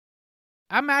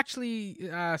I'm actually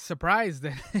surprised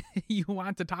that you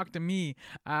want to talk to me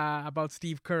about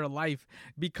Steve Kerr life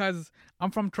because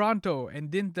I'm from Toronto,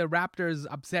 and didn't the Raptors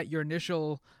upset your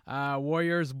initial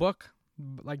Warriors book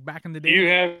like back in the day?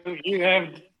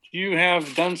 You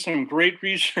have done some great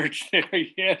research there.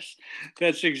 Yes,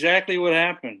 that's exactly what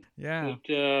happened. Yeah.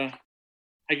 But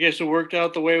I guess it worked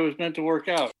out the way it was meant to work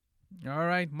out. All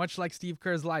right. Much like Steve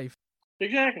Kerr's life.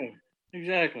 Exactly.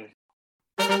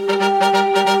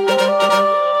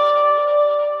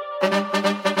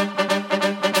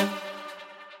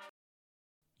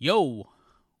 Yo,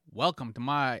 welcome to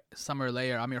my summer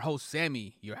lair. I'm your host,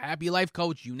 Sammy, your happy life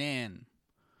coach, Yunan.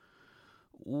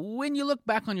 When you look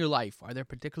back on your life, are there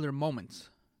particular moments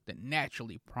that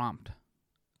naturally prompt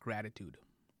gratitude?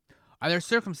 Are there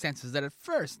circumstances that at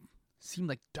first seemed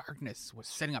like darkness was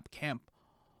setting up camp,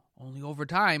 only over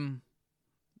time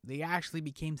they actually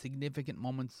became significant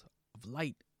moments of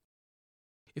light?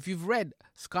 If you've read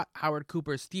Scott Howard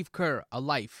Cooper's Steve Kerr, A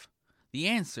Life, the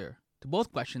answer to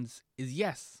both questions is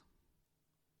yes.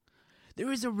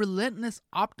 There is a relentless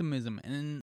optimism and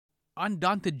an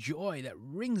undaunted joy that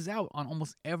rings out on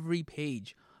almost every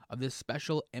page of this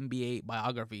special NBA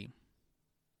biography.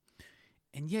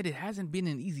 And yet it hasn't been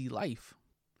an easy life.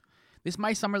 This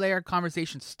My Summer Lair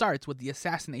conversation starts with the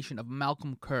assassination of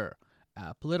Malcolm Kerr,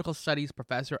 a political studies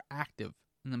professor active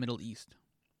in the Middle East.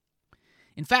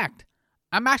 In fact,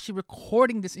 I'm actually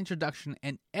recording this introduction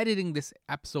and editing this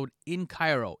episode in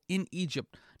Cairo, in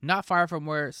Egypt, not far from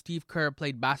where Steve Kerr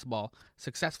played basketball,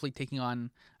 successfully taking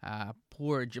on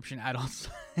poor Egyptian adults.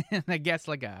 And I guess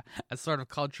like a sort of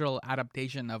cultural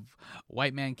adaptation of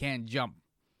White Man Can't Jump.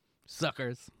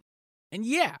 Suckers. And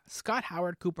yeah, Scott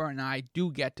Howard Cooper and I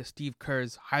do get to Steve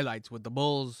Kerr's highlights with the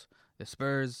Bulls, the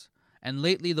Spurs, and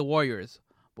lately the Warriors.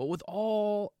 But with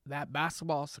all that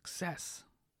basketball success,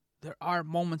 there are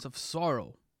moments of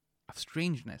sorrow, of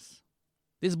strangeness.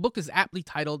 This book is aptly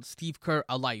titled Steve Kerr,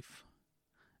 A Life.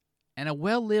 And a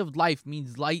well-lived life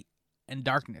means light and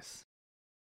darkness,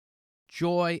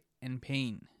 joy and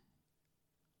pain,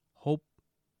 hope,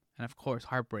 and of course,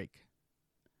 heartbreak.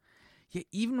 Yet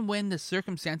even when the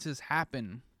circumstances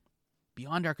happen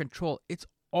beyond our control, it's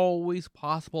always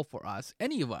possible for us,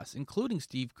 any of us, including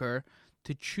Steve Kerr,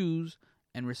 to choose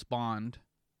and respond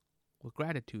with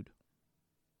gratitude.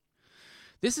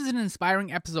 This is an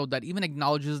inspiring episode that even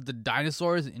acknowledges the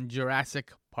dinosaurs in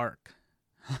Jurassic Park.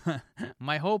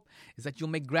 My hope is that you'll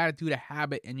make gratitude a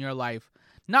habit in your life,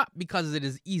 not because it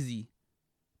is easy,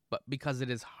 but because it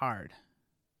is hard.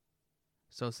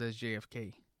 So says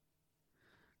JFK.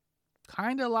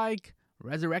 Kinda like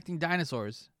resurrecting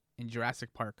dinosaurs in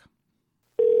Jurassic Park.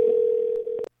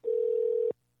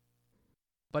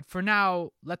 But for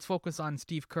now, let's focus on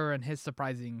Steve Kerr and his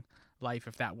surprising life,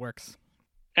 if that works.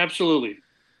 Absolutely.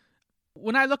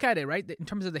 When I look at it, right, in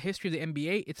terms of the history of the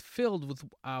NBA, it's filled with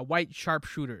white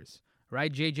sharpshooters,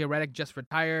 right? J.J. Redick just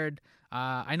retired.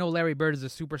 I know Larry Bird is a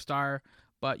superstar,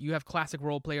 but you have classic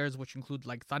role players, which include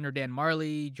like Thunder Dan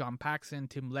Marley, John Paxson,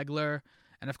 Tim Legler,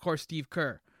 and of course Steve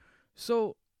Kerr.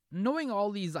 So knowing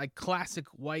all these like classic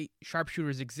white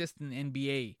sharpshooters exist in the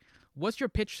NBA, what's your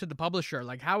pitch to the publisher?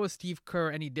 Like, how is Steve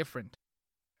Kerr any different?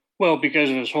 Well, because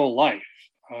of his whole life.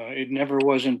 It never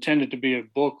was intended to be a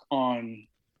book on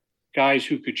guys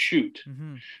who could shoot.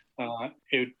 Mm-hmm.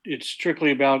 It's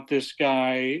strictly about this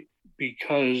guy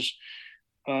because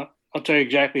I'll tell you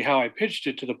exactly how I pitched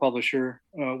it to the publisher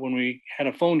when we had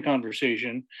a phone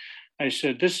conversation. I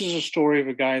said, this is a story of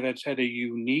a guy that's had a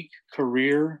unique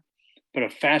career, but a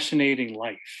fascinating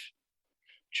life.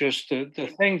 Just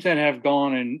the things that have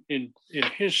gone in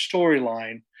his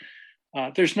storyline,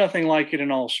 there's nothing like it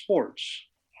in all sports.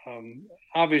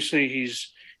 Obviously,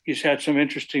 he's had some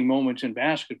interesting moments in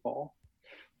basketball,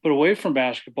 but away from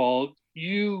basketball,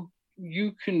 you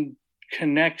can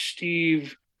connect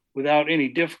Steve without any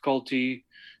difficulty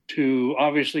to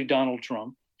obviously Donald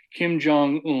Trump, Kim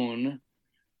Jong-un,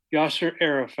 Yasser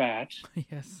Arafat.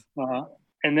 Yes.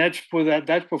 And that's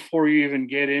before you even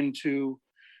get into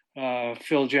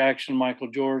Phil Jackson, Michael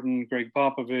Jordan, Greg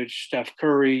Popovich, Steph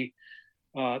Curry.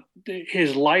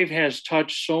 His life has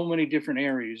touched so many different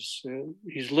areas.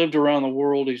 He's lived around the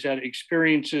world. He's had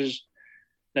experiences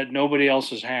that nobody else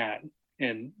has had.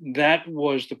 And that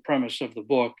was the premise of the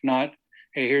book, not,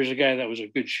 hey, here's a guy that was a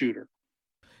good shooter.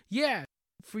 Yeah.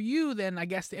 For you, then, I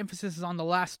guess the emphasis is on the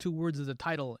last two words of the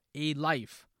title, A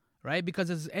Life, right? Because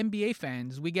as NBA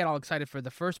fans, we get all excited for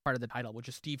the first part of the title, which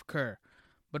is Steve Kerr.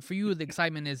 But for you, the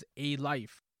excitement is A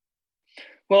Life.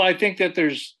 Well, I think that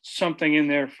there's something in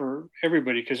there for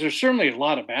everybody because there's certainly a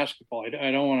lot of basketball.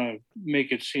 I don't want to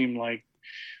make it seem like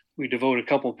we devote a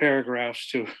couple paragraphs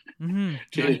to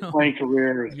to I his know. playing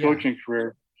career, his Yeah. coaching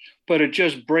career, but it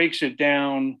just breaks it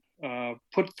down,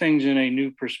 put things in a new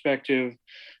perspective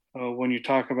when you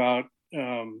talk about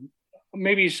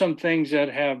maybe some things that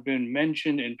have been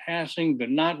mentioned in passing,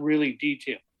 but not really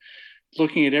detailed.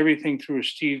 Looking at everything through a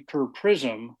Steve Kerr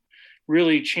prism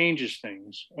really changes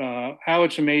things. How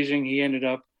it's amazing he ended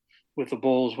up with the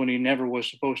Bulls when he never was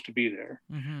supposed to be there.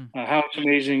 Mm-hmm. How it's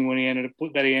amazing when he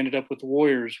ended up with the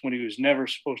Warriors when he was never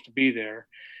supposed to be there.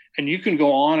 And you can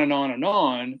go on and on and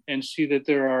on and see that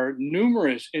there are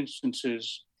numerous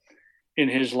instances in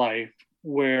his life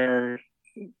where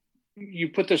you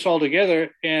put this all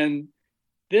together and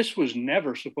this was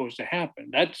never supposed to happen.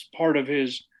 That's part of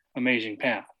his amazing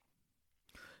path.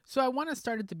 So I want to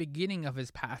start at the beginning of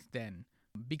his path then,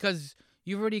 because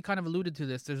you've already kind of alluded to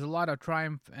this. There's a lot of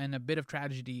triumph and a bit of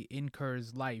tragedy in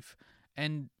Kerr's life.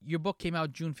 And your book came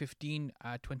out June 15,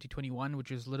 2021,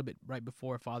 which is a little bit right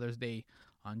before Father's Day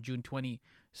on June 20.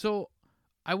 So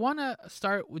I want to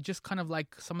start with just kind of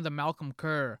like some of the Malcolm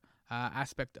Kerr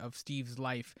aspect of Steve's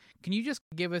life. Can you just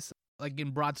give us, like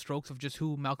in broad strokes, of just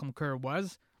who Malcolm Kerr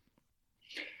was?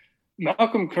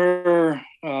 Malcolm Kerr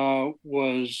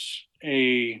was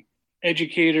a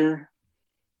educator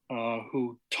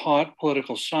who taught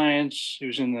political science. He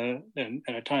was and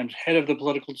at times head of the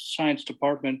political science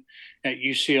department at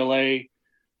UCLA.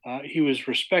 He was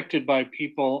respected by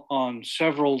people on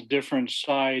several different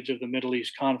sides of the Middle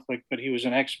East conflict, but he was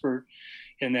an expert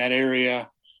in that area.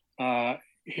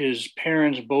 His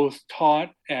parents both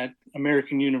taught at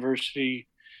American University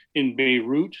in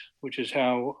Beirut, which is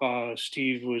how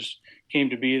Steve came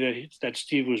to be. That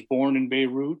Steve was born in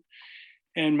Beirut,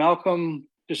 and Malcolm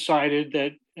decided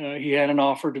that he had an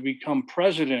offer to become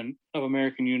president of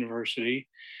American University,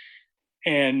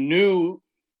 and knew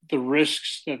the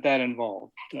risks that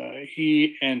involved.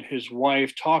 He and his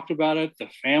wife talked about it. The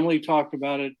family talked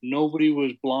about it. Nobody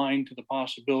was blind to the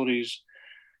possibilities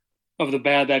of the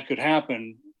bad that could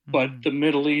happen. But the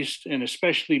Middle East, and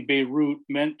especially Beirut,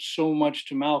 meant so much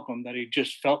to Malcolm that he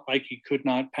just felt like he could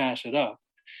not pass it up,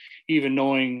 even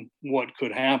knowing what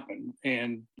could happen.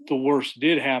 And the worst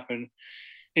did happen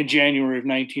in January of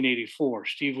 1984.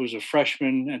 Steve was a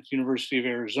freshman at the University of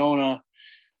Arizona.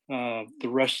 The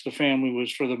rest of the family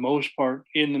was, for the most part,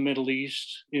 in the Middle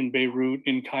East, in Beirut,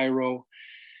 in Cairo.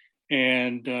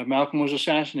 And Malcolm was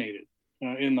assassinated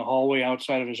in the hallway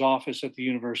outside of his office at the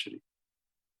university.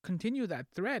 Continue that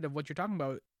thread of what you're talking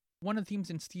about. One of the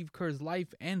themes in Steve Kerr's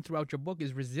life and throughout your book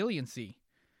is resiliency.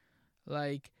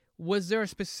 Like, was there a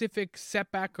specific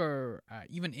setback or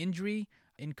even injury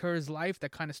in Kerr's life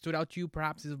that kind of stood out to you?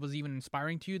 Perhaps it was even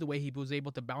inspiring to you, the way he was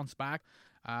able to bounce back,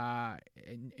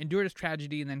 endure this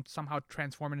tragedy, and then somehow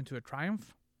transform it into a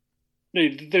triumph?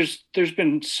 There's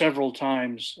been several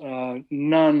times,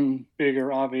 none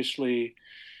bigger, obviously,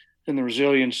 than the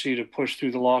resiliency to push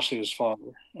through the loss of his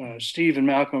father. Steve and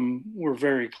Malcolm were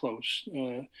very close.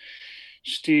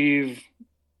 Steve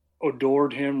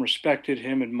adored him, respected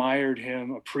him, admired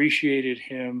him, appreciated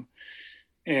him.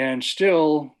 And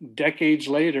still, decades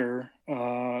later,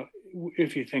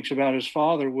 if he thinks about his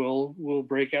father, will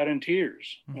break out in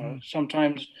tears,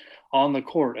 sometimes on the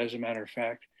court, as a matter of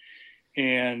fact.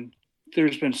 And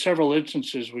there's been several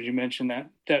instances where you mentioned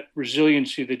that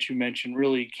resiliency that you mentioned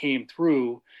really came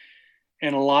through.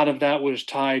 And a lot of that was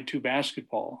tied to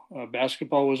basketball.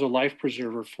 Basketball was a life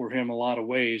preserver for him a lot of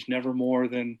ways, never more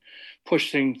than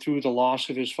pushing through the loss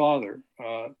of his father.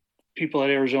 People at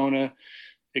Arizona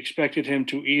expected him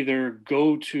to either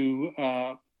go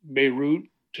to Beirut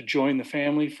to join the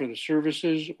family for the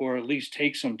services, or at least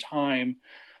take some time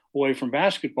away from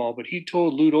basketball. But he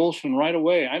told Lute Olson right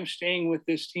away, "I'm staying with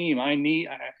this team.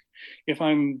 If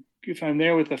I'm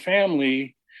there with the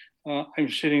family, I'm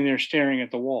sitting there staring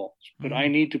at the walls, but I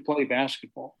need to play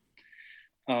basketball."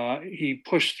 He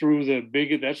pushed through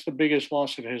that's the biggest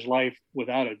loss of his life,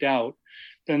 without a doubt.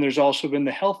 Then there's also been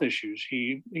the health issues.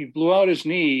 He blew out his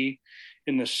knee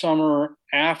in the summer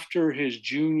after his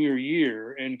junior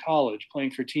year in college,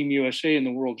 playing for Team USA in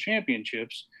the World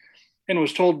Championships, and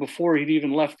was told before he'd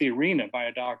even left the arena by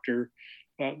a doctor,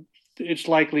 it's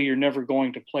likely you're never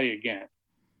going to play again.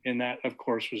 And that, of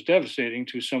course, was devastating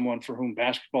to someone for whom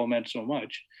basketball meant so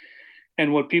much.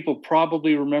 And what people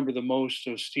probably remember the most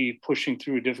of Steve pushing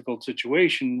through a difficult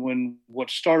situation, when what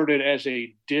started as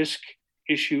a disc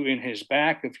issue in his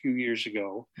back a few years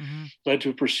ago led to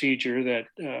a procedure that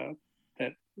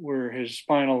where his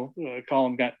spinal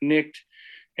column got nicked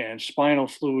and spinal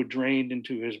fluid drained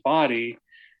into his body.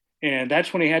 And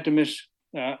that's when he had to miss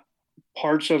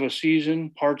parts of a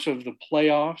season, parts of the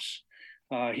playoffs.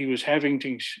 He was having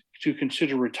to to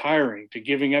consider retiring, to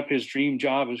giving up his dream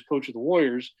job as coach of the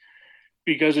Warriors,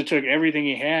 because it took everything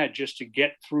he had just to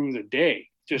get through the day.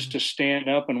 Just to stand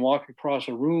up and walk across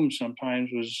a room sometimes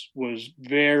was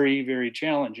very, very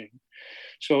challenging.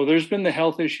 So there's been the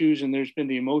health issues and there's been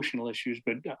the emotional issues,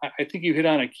 but I think you hit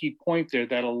on a key point there,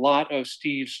 that a lot of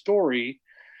Steve's story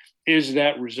is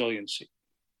that resiliency.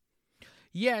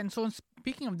 Yeah, and so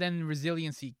speaking of then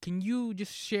resiliency, can you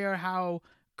just share how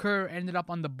Kerr ended up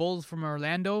on the Bulls from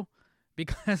Orlando?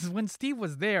 Because when Steve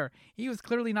was there, he was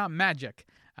clearly not magic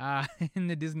in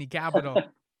the Disney capital.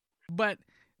 But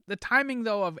the timing,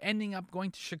 though, of ending up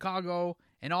going to Chicago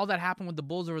and all that happened with the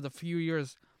Bulls over the few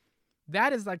years,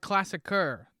 that is like classic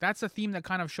Kerr. That's a theme that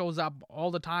kind of shows up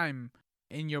all the time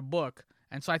in your book.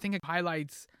 And so I think it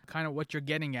highlights kind of what you're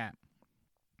getting at.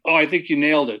 Oh, I think you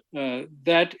nailed it.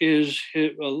 That is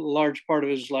a large part of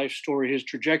his life story. His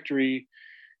trajectory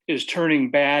is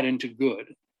turning bad into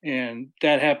good. And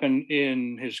that happened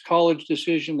in his college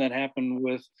decision. That happened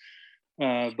with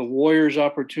the Warriors'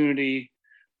 opportunity.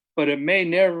 But it may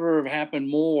never have happened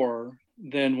more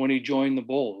than when he joined the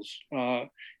Bulls.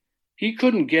 He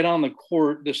couldn't get on the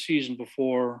court the season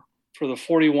before for the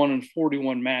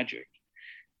 41-41 Magic.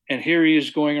 And here he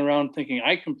is going around thinking,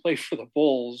 I can play for the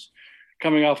Bulls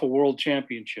coming off a world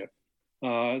championship.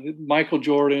 Michael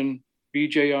Jordan,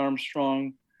 B.J.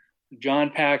 Armstrong,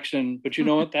 John Paxson. But you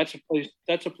know what? That's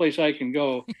a place I can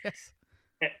go. Yes.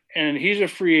 And he's a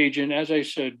free agent. As I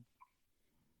said,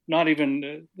 not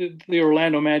even the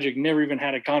Orlando Magic never even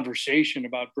had a conversation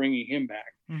about bringing him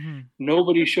back. Mm-hmm.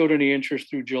 Nobody showed any interest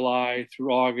through July,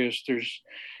 through August.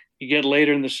 You get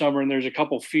later in the summer and there's a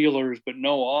couple feelers, but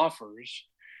no offers.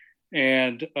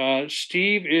 And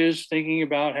Steve is thinking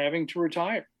about having to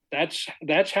retire.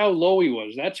 That's how low he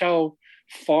was. That's how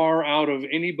far out of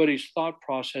anybody's thought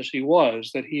process he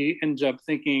was, that he ends up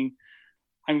thinking,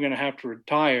 I'm going to have to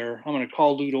retire. I'm going to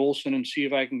call Lute Olson and see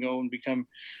if I can go and become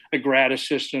a grad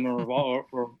assistant or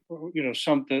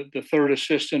the third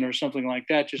assistant or something like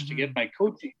that, just to get my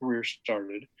coaching career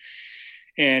started.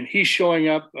 And he's showing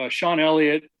up. Sean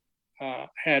Elliott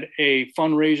had a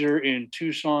fundraiser in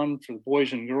Tucson for the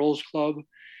Boys and Girls Club.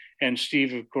 And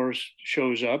Steve, of course,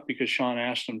 shows up because Sean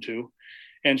asked him to.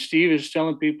 And Steve is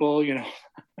telling people,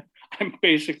 I'm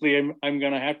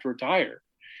going to have to retire.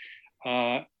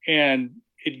 And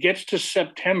it gets to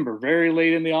September, very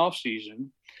late in the off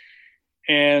season.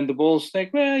 And the Bulls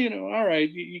think, well, all right,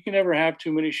 you can never have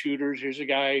too many shooters. Here's a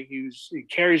guy he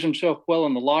carries himself well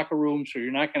in the locker room, so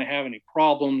you're not going to have any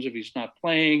problems if he's not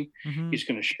playing. Mm-hmm. He's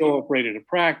going to show up ready to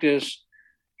practice.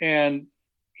 And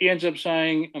he ends up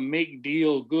signing a make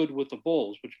deal good with the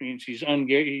Bulls, which means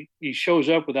he shows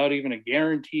up without even a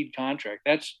guaranteed contract.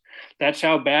 That's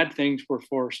how bad things were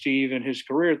for Steve in his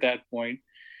career at that point.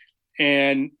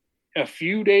 And a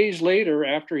few days later,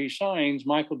 after he signs,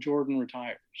 Michael Jordan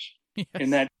retires. Yes.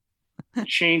 And that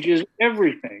changes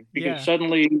everything, because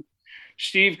suddenly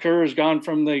Steve Kerr has gone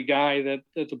from the guy that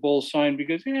the Bulls signed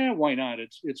because, why not?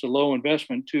 It's a low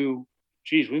investment, to,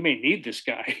 geez, we may need this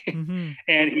guy. Mm-hmm.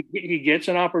 And he gets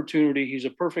an opportunity. He's a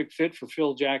perfect fit for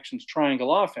Phil Jackson's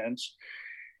triangle offense,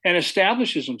 and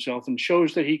establishes himself and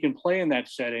shows that he can play in that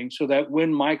setting, so that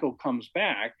when Michael comes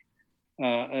back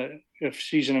a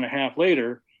season and a half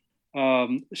later,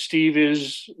 Steve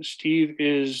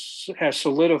has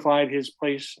solidified his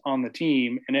place on the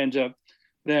team and ends up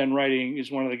then is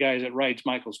one of the guys that rides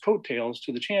Michael's coattails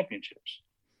to the championships.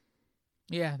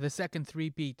 Yeah, the second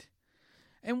three-peat.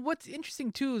 And what's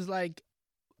interesting too is, like,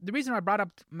 the reason I brought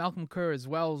up Malcolm Kerr as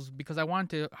well is because I wanted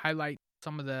to highlight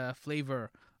some of the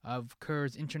flavor of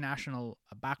Kerr's international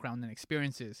background and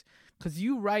experiences. Because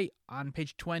you write on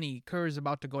page 20, Kerr is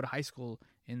about to go to high school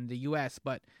in the U.S.,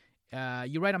 but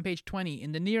you write on page 20,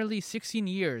 in the nearly 16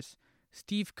 years,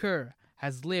 Steve Kerr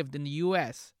has lived in the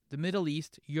U.S., the Middle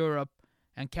East, Europe,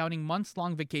 and counting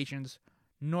months-long vacations,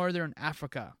 Northern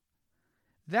Africa.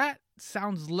 That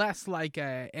sounds less like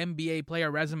a NBA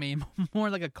player resume, more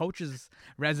like a coach's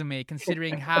resume,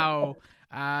 considering how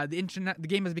the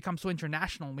game has become so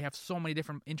international, and we have so many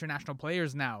different international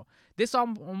players now. This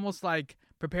almost like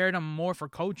prepared him more for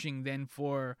coaching than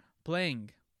for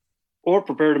playing. Or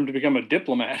prepared him to become a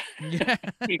diplomat. Yeah,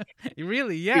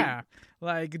 really, yeah.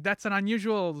 Like, that's an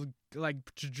unusual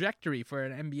trajectory for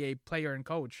an NBA player and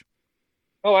coach.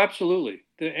 Oh, absolutely.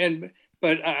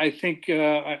 But I think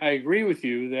I agree with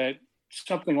you that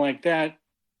something like that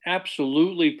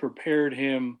absolutely prepared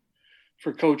him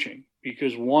for coaching,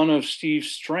 because one of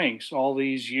Steve's strengths all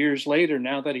these years later,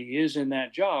 now that he is in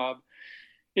that job,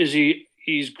 is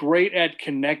he's great at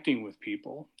connecting with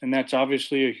people. And that's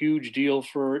obviously a huge deal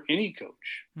for any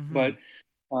coach. Mm-hmm. But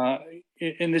Uh,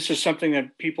 and this is something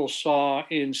that people saw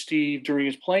in Steve during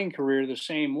his playing career the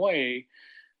same way,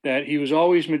 that he was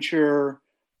always mature.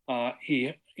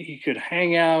 He could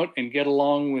hang out and get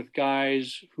along with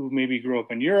guys who maybe grew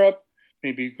up in Europe,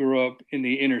 maybe grew up in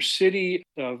the inner city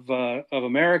of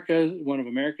America, one of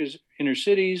America's inner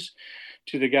cities,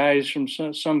 to the guys from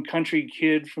some country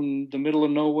kid from the middle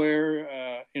of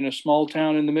nowhere in a small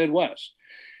town in the Midwest.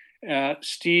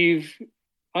 Steve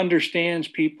understands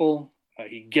people.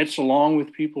 He gets along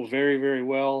with people very, very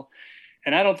well.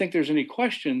 And I don't think there's any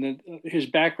question that his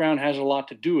background has a lot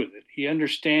to do with it. He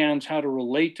understands how to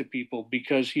relate to people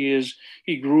because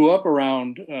he grew up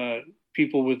around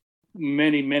people with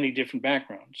many, many different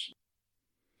backgrounds.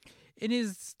 And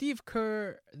is Steve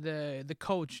Kerr, the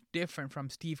coach, different from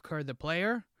Steve Kerr, the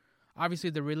player? Obviously,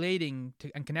 the relating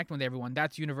to and connecting with everyone,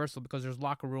 that's universal because there's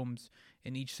locker rooms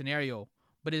in each scenario.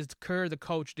 But is Kerr, the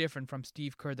coach, different from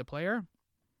Steve Kerr, the player?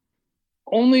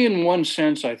 Only in one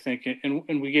sense, I think,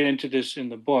 and we get into this in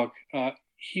the book.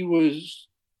 He was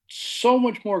so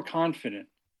much more confident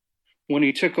when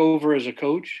he took over as a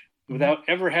coach without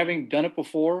ever having done it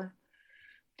before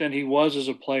than he was as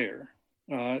a player.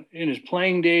 In his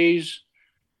playing days,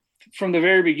 from the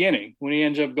very beginning, when he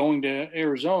ends up going to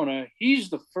Arizona, he's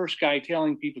the first guy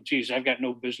telling people, geez, I've got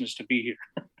no business to be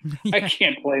here. Yeah. I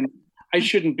can't play. I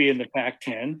shouldn't be in the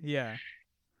Pac-10. Yeah.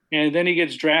 And then he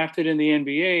gets drafted in the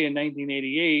NBA in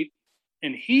 1988,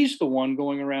 and he's the one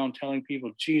going around telling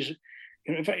people, geez,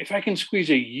 if I can squeeze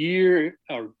a year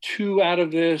or two out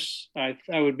of this, I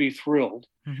would be thrilled.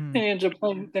 Mm-hmm.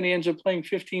 And he ends up playing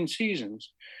 15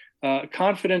 seasons.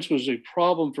 Confidence was a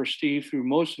problem for Steve through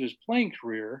most of his playing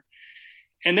career.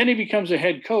 And then he becomes a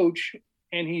head coach,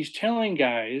 and he's telling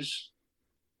guys,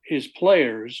 his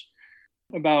players,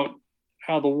 about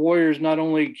how the Warriors not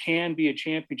only can be a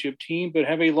championship team, but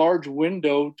have a large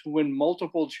window to win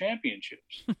multiple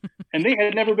championships. And they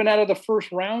had never been out of the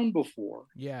first round before.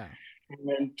 Yeah.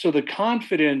 And so the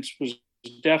confidence was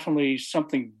definitely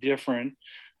something different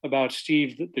about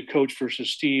Steve, the coach, versus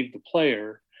Steve, the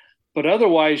player. But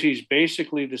otherwise, he's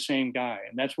basically the same guy.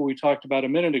 And that's what we talked about a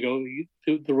minute ago,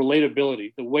 the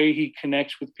relatability, the way he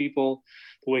connects with people,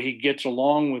 the way he gets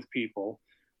along with people.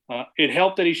 It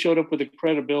helped that he showed up with the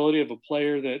credibility of a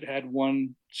player that had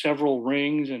won several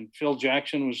rings, and Phil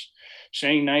Jackson was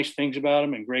saying nice things about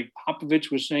him, and Greg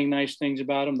Popovich was saying nice things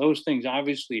about him. Those things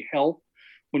obviously help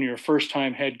when you're a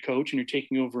first-time head coach and you're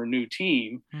taking over a new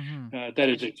team that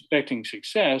is expecting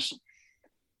success.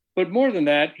 But more than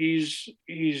that, he's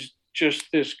just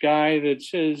this guy that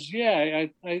says, yeah,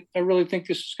 I really think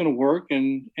this is going to work,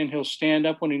 and he'll stand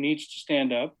up when he needs to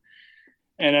stand up,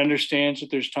 and understands that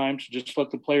there's time to just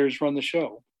let the players run the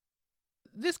show.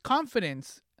 This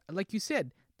confidence, like you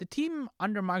said, the team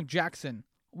under Mark Jackson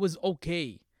was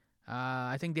okay.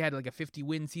 I think they had like a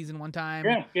 50-win season one time.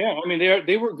 Yeah. I mean,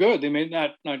 they were good. They made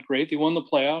not great. They won the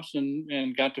playoffs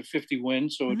and got to 50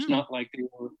 wins. So it's not like they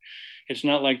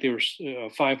were a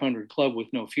 500 club with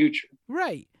no future.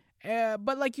 Right.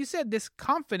 But like you said, this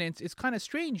confidence is kind of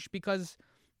strange because,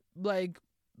 like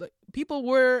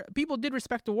people did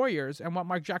respect the Warriors and what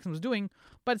Mark Jackson was doing,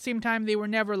 but at the same time they were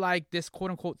never like this quote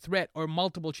unquote threat or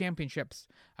multiple championships.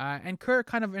 And Kerr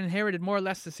kind of inherited more or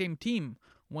less the same team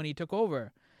when he took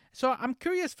over. So I'm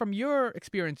curious from your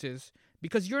experiences,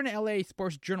 because you're an LA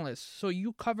sports journalist, so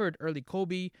you covered early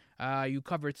Kobe, you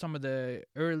covered some of the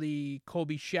early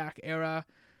Kobe Shaq era.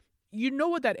 You know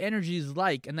what that energy is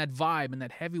like, and that vibe and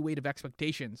that heavy weight of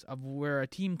expectations of where a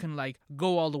team can like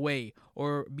go all the way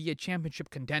or be a championship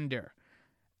contender.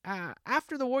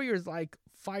 After the Warriors like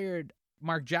fired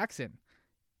Mark Jackson,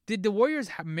 did the Warriors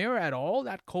mirror at all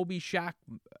that Kobe Shaq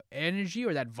energy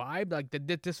or that vibe? Like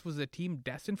that this was a team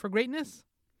destined for greatness?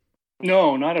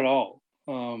 No, not at all.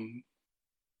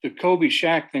 The Kobe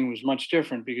Shaq thing was much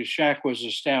different because Shaq was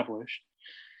established.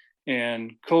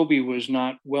 And Kobe was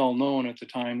not well known at the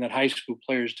time. That high school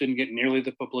players didn't get nearly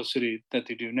the publicity that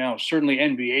they do now. Certainly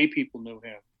NBA people knew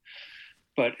him,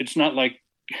 but it's not like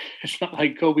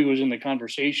Kobe was in the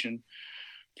conversation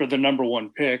for the number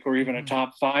one pick or even a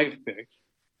top 5 pick,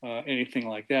 anything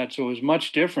like that. So it was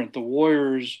much different. The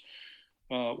Warriors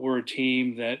were a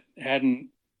team that hadn't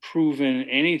proven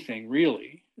anything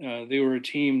really. They were a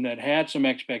team that had some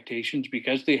expectations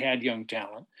because they had young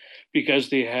talent, because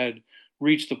they had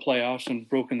reached the playoffs and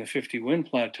broken the 50-win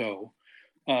plateau.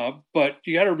 But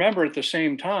you got to remember at the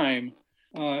same time,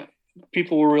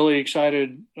 people were really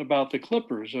excited about the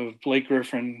Clippers of Blake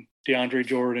Griffin, DeAndre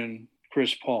Jordan,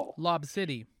 Chris Paul. Lob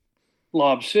City.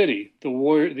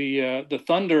 The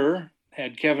Thunder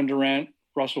had Kevin Durant,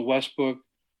 Russell Westbrook,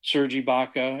 Serge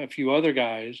Ibaka, a few other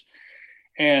guys.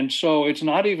 And so it's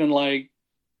not even like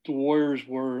the Warriors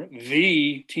were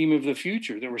the team of the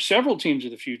future. There were several teams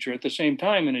of the future at the same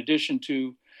time, in addition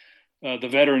to the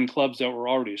veteran clubs that were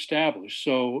already established.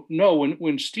 So no,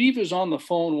 when Steve is on the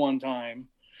phone one time,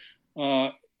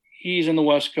 he's in the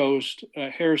West Coast.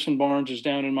 Harrison Barnes is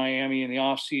down in Miami in the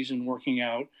off season working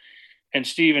out, and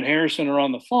Steve and Harrison are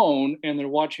on the phone and they're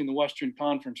watching the Western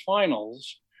Conference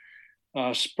Finals,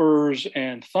 Spurs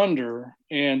and Thunder,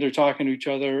 and they're talking to each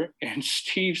other. And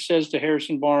Steve says to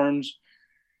Harrison Barnes,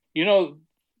 "You know,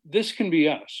 this can be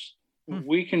us.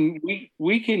 We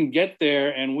can get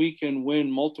there and we can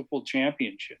win multiple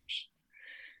championships."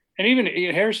 And even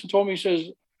Harrison told me, he says,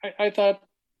 I thought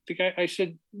the guy, I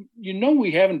said,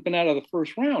 we haven't been out of the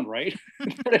first round, right?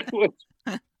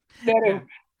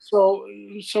 So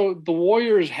the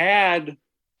Warriors had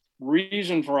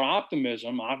reason for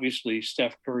optimism. Obviously,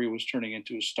 Steph Curry was turning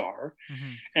into a star,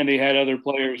 and they had other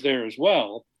players there as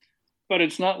well. But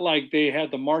it's not like they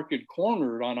had the market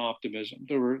cornered on optimism.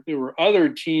 There were other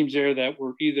teams there that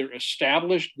were either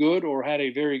established good or had a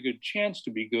very good chance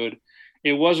to be good.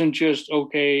 It wasn't just,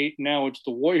 okay, now it's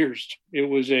the Warriors. It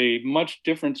was a much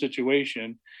different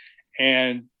situation.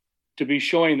 And to be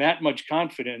showing that much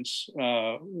confidence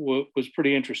was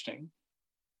pretty interesting.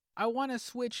 I want to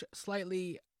switch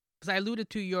slightly, because I alluded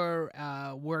to your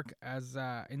work as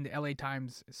in the LA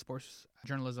Times sports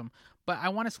journalism, but I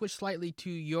want to switch slightly to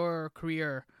your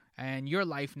career and your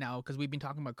life now, because we've been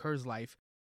talking about Kerr's life,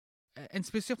 and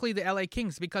specifically the LA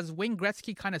Kings, because Wayne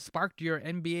Gretzky kind of sparked your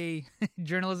NBA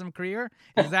journalism career.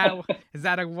 Is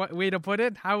that a way to put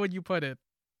it? How would you put it?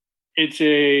 It's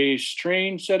a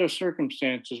strange set of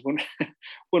circumstances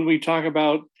when we talk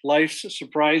about life's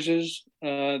surprises.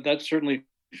 That certainly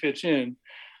fits in.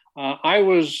 I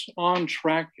was on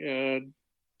track to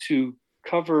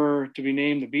be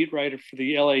named the beat writer for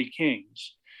the LA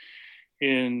Kings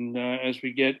as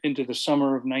we get into the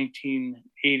summer of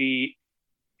 1988.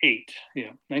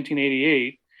 Yeah,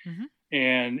 1988.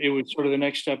 And it was sort of the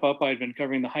next step up. I'd been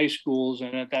covering the high schools,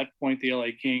 and at that point, the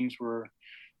LA Kings were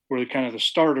kind of the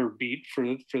starter beat for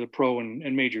the pro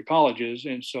and major colleges.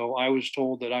 And so I was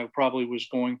told that I probably was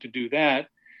going to do that.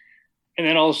 And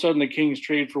then all of a sudden, the Kings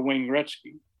trade for Wayne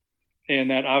Gretzky. And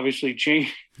that obviously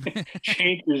changes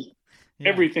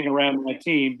everything around that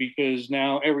team, because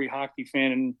now every hockey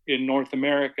fan in North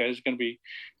America is going to be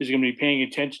paying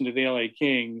attention to the LA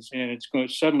Kings, and it's going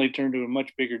to suddenly turn to a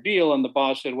much bigger deal. And the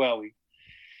boss said, "Well, we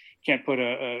can't put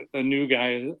a new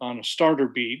guy on a starter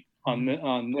beat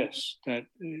on this.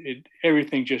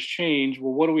 Everything just changed.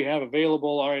 Well, what do we have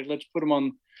available? All right, let's put him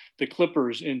on the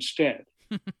Clippers instead."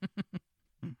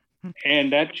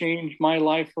 And that changed my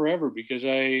life forever, because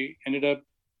I ended up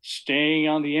staying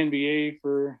on the NBA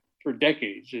for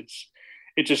decades.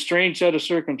 It's a strange set of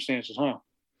circumstances, huh?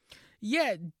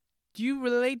 Yeah. Do you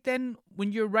relate then,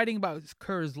 when you're writing about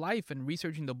Kerr's life and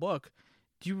researching the book,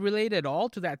 do you relate at all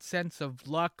to that sense of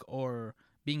luck or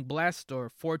being blessed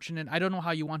or fortunate? I don't know how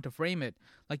you want to frame it.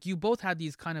 Like, you both had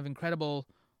these kind of incredible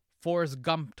Forrest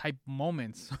Gump type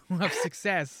moments of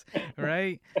success,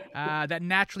 right? That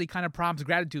naturally kind of prompts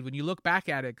gratitude when you look back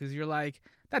at it, because you're like,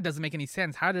 that doesn't make any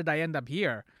sense. How did I end up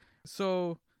here?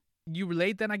 So you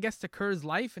relate then, I guess, to Kerr's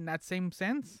life in that same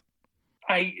sense?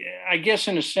 I guess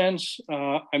in a sense,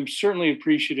 I'm certainly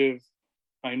appreciative.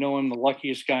 I know I'm the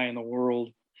luckiest guy in the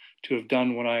world to have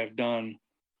done what I have done.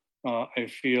 I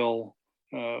feel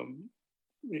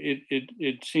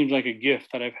it seems like a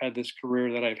gift that I've had this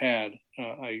career that I've had.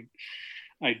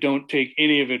 I don't take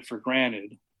any of it for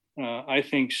granted. I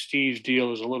think Steve's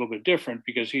deal is a little bit different,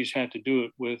 because he's had to do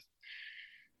it with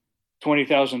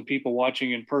 20,000 people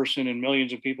watching in person and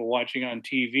millions of people watching on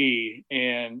TV.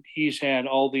 And he's had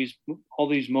all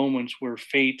these moments where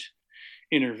fate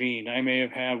intervened. I may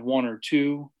have had one or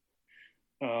two,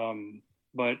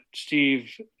 but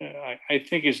Steve, I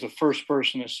think, is the first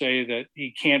person to say that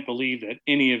he can't believe that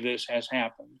any of this has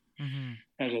happened.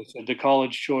 As I said, the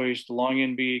college choice, the long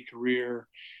NBA career.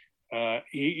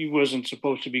 He wasn't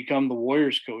supposed to become the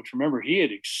Warriors coach. Remember, he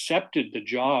had accepted the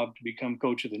job to become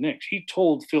coach of the Knicks. He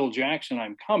told Phil Jackson,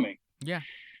 "I'm coming." Yeah.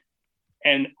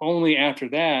 And only after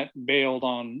that bailed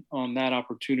on that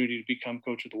opportunity to become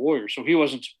coach of the Warriors. So he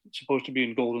wasn't supposed to be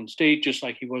in Golden State, just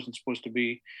like he wasn't supposed to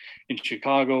be in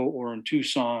Chicago or in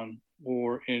Tucson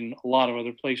or in a lot of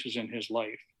other places in his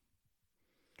life.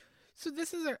 So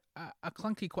this is a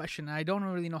clunky question. I don't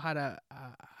really know how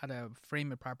to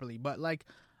frame it properly, but like,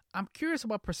 I'm curious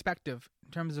about perspective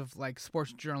in terms of like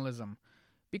sports journalism,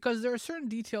 because there are certain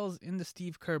details in the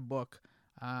Steve Kerr book,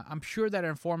 I'm sure, that are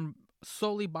informed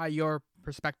solely by your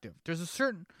perspective. There's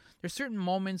certain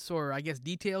moments, or I guess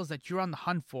details, that you're on the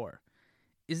hunt for.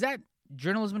 Is that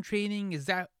journalism training? Is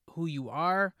that who you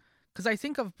are? Because I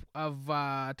think of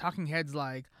talking heads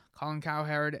like Colin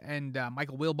Cowherd and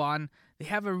Michael Wilbon. They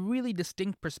have a really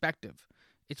distinct perspective.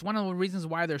 It's one of the reasons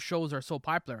why their shows are so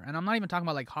popular. And I'm not even talking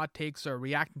about like hot takes or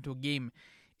reacting to a game.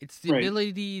 It's the Right.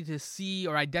 ability to see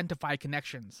or identify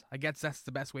connections. I guess that's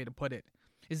the best way to put it.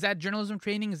 Is that journalism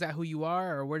training? Is that who you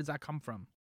are, or where does that come from?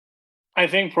 I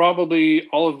think probably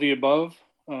all of the above.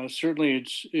 Certainly,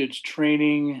 it's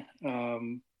training.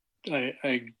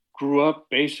 I grew up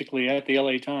basically at the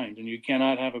LA Times, and you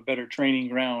cannot have a better training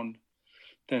ground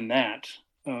than that.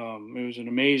 It was an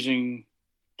amazing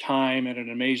time at an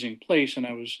amazing place, and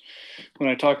when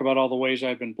I talk about all the ways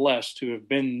I've been blessed to have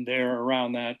been there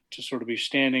around that, to sort of be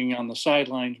standing on the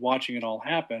sidelines watching it all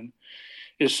happen,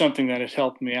 is something that has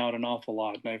helped me out an awful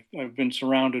lot. And I've been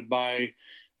surrounded by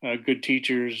good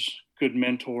teachers, good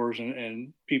mentors,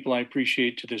 and people I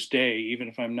appreciate to this day, even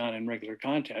if I'm not in regular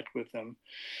contact with them.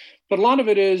 But a lot of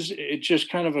it's just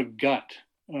kind of a gut.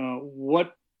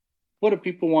 What do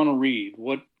people want to read?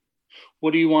 What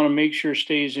do you want to make sure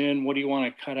stays in? What do you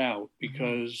want to cut out?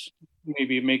 Because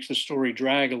maybe it makes the story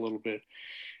drag a little bit.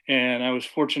 And I was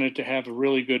fortunate to have a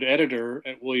really good editor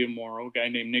at William Morrow, a guy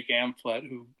named Nick Amflet,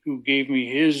 who gave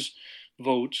me his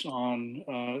votes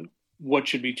on what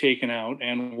should be taken out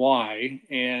and why.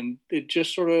 And it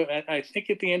just sort of, I think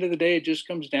at the end of the day, it just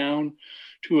comes down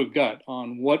to a gut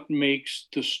on what makes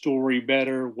the story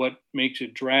better, what makes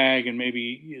it drag, and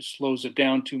maybe it slows it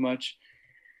down too much,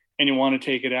 and you want to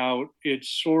take it out. It's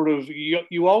sort of,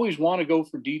 you always want to go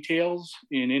for details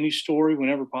in any story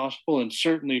whenever possible. And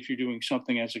certainly if you're doing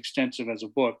something as extensive as a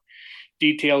book,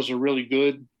 details are really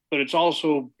good, but it's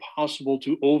also possible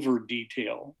to over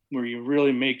detail where you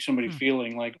really make somebody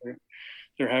feeling like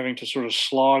they're having to sort of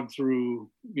slog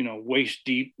through, waist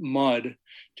deep mud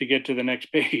to get to the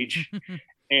next page.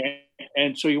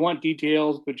 And so you want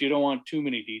details, but you don't want too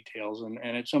many details. And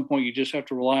at some point you just have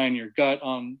to rely on your gut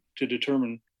to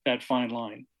determine that fine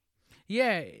line.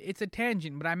 Yeah, it's a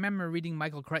tangent, but I remember reading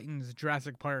Michael Crichton's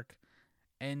Jurassic Park,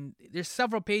 and there's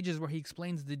several pages where he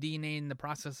explains the DNA and the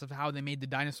process of how they made the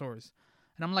dinosaurs.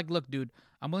 And I'm like, look, dude,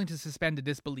 I'm willing to suspend the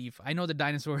disbelief. I know the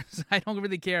dinosaurs. I don't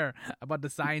really care about the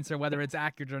science or whether it's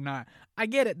accurate or not. I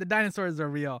get it. The dinosaurs are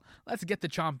real. Let's get to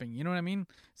chomping. You know what I mean?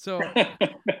 So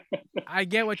I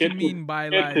get what you mean by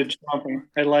like chomping.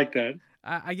 I like that.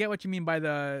 I get what you mean by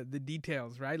the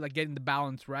details, right? Like getting the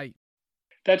balance right.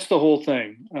 That's the whole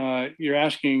thing. You're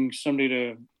asking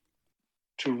somebody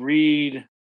to read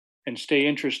and stay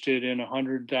interested in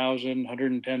 100,000,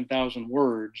 110,000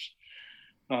 words.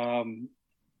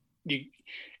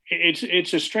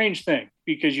 It's a strange thing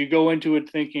because you go into it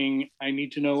thinking, I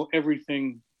need to know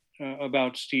everything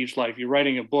about Steve's life. You're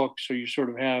writing a book, so you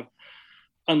sort of have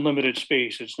unlimited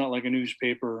space. It's not like a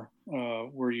newspaper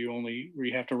where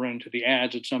you have to run into the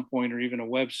ads at some point, or even a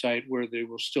website where they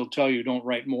will still tell you don't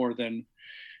write more than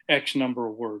X number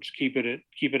of words. Keep it at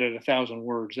 1,000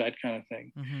 words. That kind of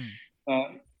thing.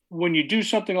 When you do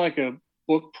something like a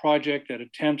book project that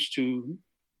attempts to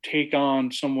take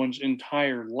on someone's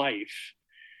entire life,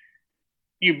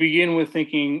 you begin with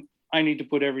thinking, I need to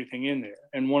put everything in there.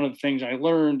 And one of the things I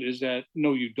learned is that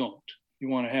no, you don't. You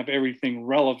want to have everything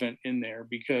relevant in there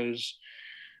because,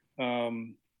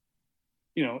 finding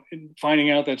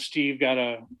out that Steve got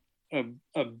a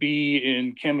B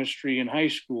in chemistry in high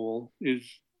school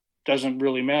doesn't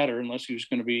really matter unless he was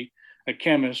going to be a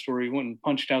chemist or he went and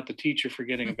punched out the teacher for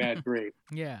getting a bad grade.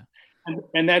 Yeah.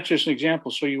 And that's just an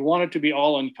example. So you want it to be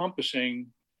all encompassing,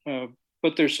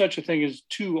 but there's such a thing as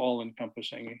too all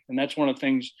encompassing. And that's one of the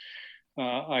things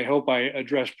I hope I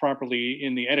address properly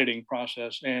in the editing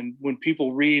process. And when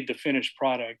people read the finished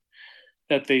product,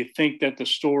 that they think that the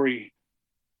story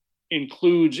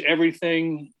includes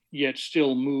everything, yet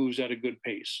still moves at a good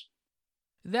pace.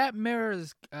 That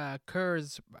mirrors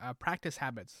Kerr's practice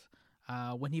habits.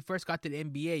 When he first got to the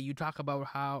NBA, you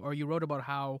wrote about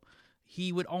how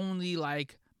he would only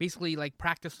basically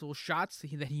practice those shots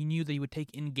that he knew that he would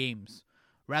take in games,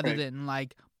 rather than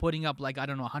putting up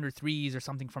 100 threes or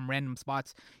something from random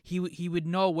spots. He would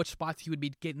know which spots he would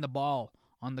be getting the ball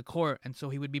on the court, and so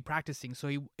he would be practicing. So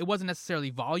it wasn't necessarily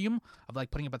volume of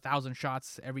putting up 1,000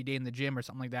 shots every day in the gym or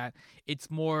something like that. It's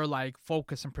more like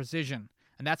focus and precision.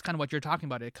 And that's kind of what you're talking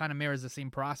about. It kind of mirrors the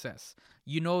same process.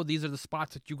 These are the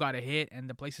spots that you got to hit and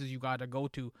the places you got to go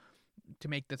to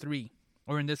make the three,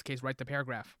 or in this case, write the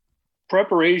paragraph.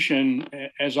 Preparation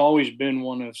has always been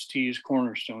one of Steve's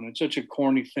cornerstone. It's such a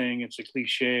corny thing. It's a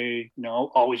cliche,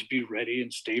 always be ready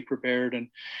and stay prepared. And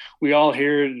we all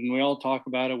hear it and we all talk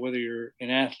about it, whether you're an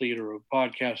athlete or a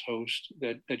podcast host,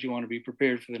 that you want to be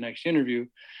prepared for the next interview.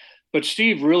 But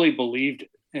Steve really believed it.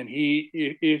 And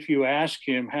if you ask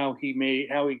him how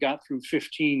he got through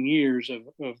 15 years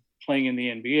of playing in the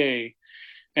NBA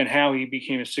and how he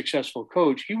became a successful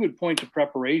coach, he would point to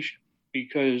preparation,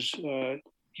 because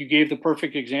you gave the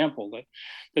perfect example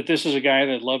that this is a guy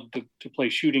that loved to play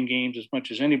shooting games as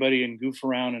much as anybody and goof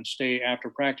around and stay after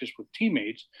practice with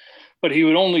teammates. But he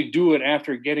would only do it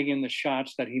after getting in the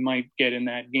shots that he might get in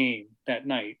that game that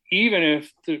night, even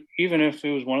if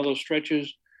it was one of those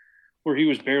stretches where he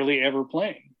was barely ever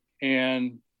playing.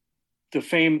 And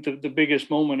the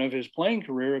biggest moment of his playing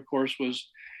career, of course, was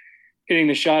hitting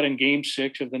the shot in Game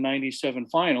 6 of the '97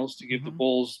 Finals to give the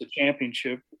Bulls the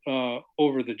championship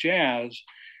over the Jazz.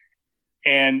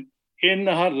 And in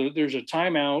the huddle, there's a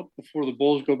timeout before the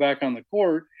Bulls go back on the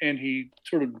court, and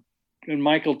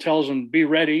Michael tells him, "Be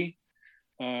ready.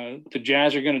 The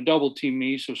Jazz are going to double team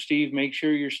me, so Steve, make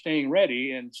sure you're staying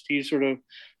ready." And Steve sort of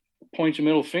points a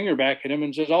middle finger back at him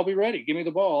and says, "I'll be ready. Give me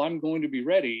the ball. I'm going to be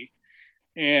ready."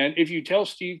 And if you tell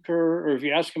Steve Kerr, or if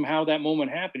you ask him how that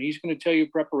moment happened, he's going to tell you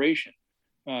preparation.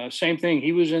 Same thing.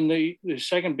 He was in the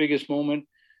second biggest moment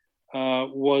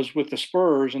was with the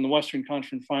Spurs in the Western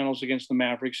Conference Finals against the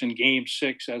Mavericks in Game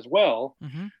 6 as well.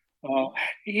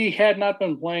 He had not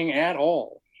been playing at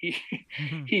all.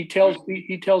 He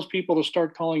tells people to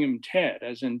start calling him Ted,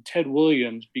 as in Ted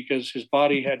Williams, because his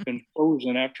body had been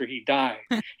frozen after he died.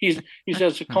 He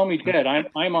says, "Call me Ted.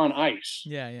 I'm on ice."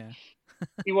 Yeah.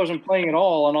 He wasn't playing at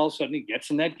all, and all of a sudden he gets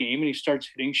in that game and he starts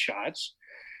hitting shots,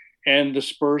 and the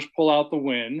Spurs pull out the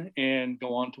win and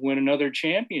go on to win another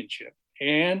championship.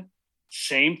 And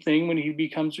same thing when he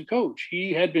becomes a coach.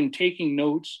 He had been taking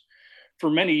notes for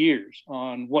many years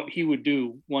on what he would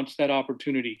do once that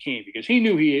opportunity came, because he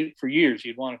knew for years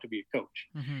he'd wanted to be a coach.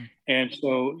 And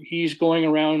so he's going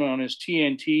around on his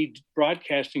TNT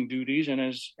broadcasting duties, and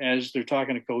as they're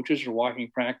talking to coaches or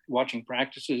watching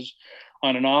practices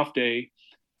on an off day,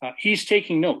 he's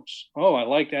taking notes. "Oh, I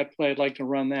like that play. I'd like to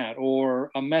run that," or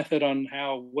a method on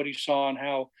what he saw and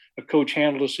how a coach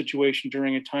handled a situation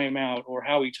during a timeout, or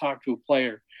how he talked to a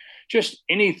player. Just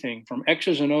anything from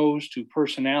X's and O's to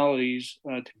personalities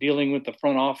to dealing with the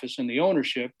front office and the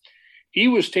ownership. He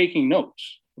was taking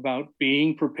notes about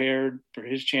being prepared for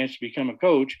his chance to become a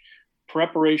coach.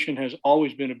 Preparation has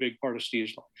always been a big part of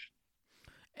Steve's life.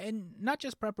 And not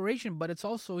just preparation, but it's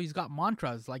also, he's got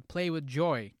mantras like play with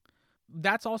joy.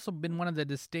 That's also been one of the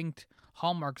distinct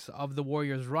hallmarks of the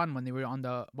Warriors' run when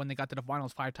they got to the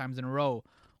finals 5 times in a row,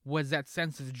 was that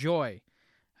sense of joy.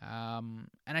 And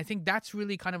I think that's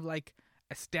really kind of like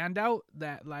a standout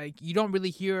that, like, you don't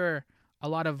really hear a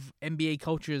lot of NBA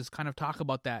coaches kind of talk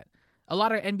about that. A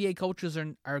lot of NBA coaches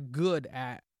are good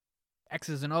at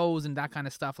X's and O's and that kind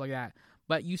of stuff like that.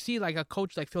 But you see like a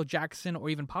coach like Phil Jackson or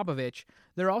even Popovich,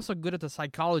 they're also good at the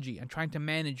psychology and trying to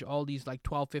manage all these like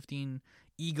 12, 15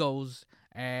 egos,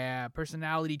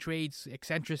 personality traits,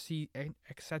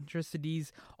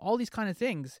 eccentricities, all these kind of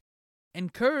things.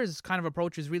 And Kerr's kind of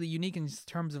approach is really unique in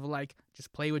terms of like,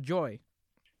 just play with joy.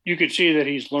 You could see that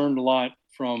he's learned a lot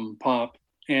from Pop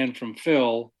and from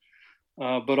Phil,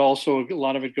 but also a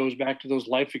lot of it goes back to those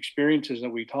life experiences that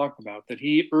we talk about, that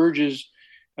he urges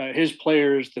his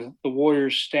players, the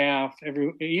Warriors staff,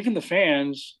 even the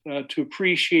fans, to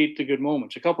appreciate the good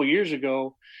moments. A couple of years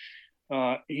ago,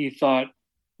 he thought,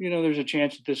 there's a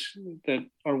chance that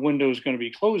our window is going to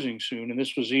be closing soon. And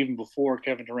this was even before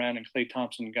Kevin Durant and Klay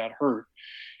Thompson got hurt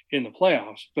in the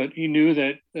playoffs. But he knew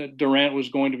that Durant was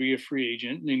going to be a free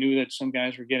agent, and he knew that some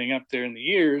guys were getting up there in the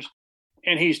years.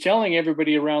 And he's telling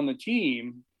everybody around the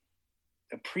team,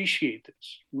 appreciate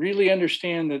this, really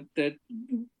understand that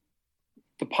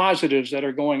the positives that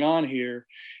are going on here,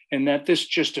 and that this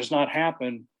just does not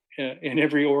happen in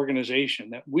every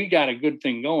organization, that we got a good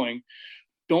thing going.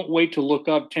 Don't wait to look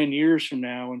up 10 years from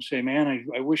now and say, man,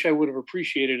 I wish I would have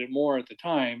appreciated it more at the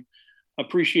time.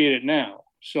 Appreciate it now.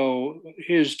 So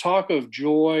his talk of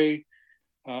joy,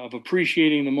 of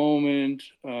appreciating the moment,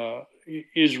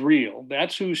 is real.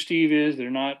 That's who Steve is. They're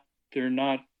not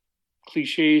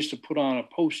cliches to put on a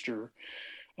poster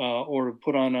or to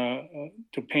put on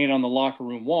to paint on the locker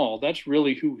room wall. That's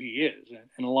really who he is.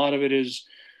 And a lot of it is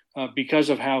because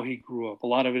of how he grew up. A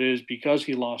lot of it is because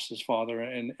he lost his father,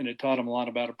 and it taught him a lot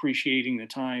about appreciating the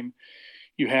time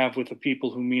you have with the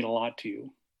people who mean a lot to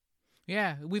you.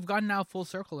 Yeah, we've gone now full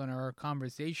circle in our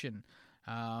conversation.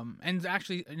 And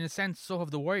actually, in a sense, so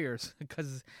have the Warriors,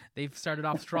 because they've started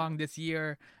off strong this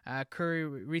year. Curry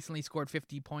recently scored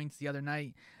 50 points the other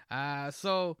night.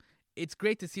 So it's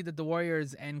great to see that the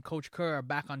Warriors and Coach Kerr are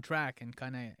back on track and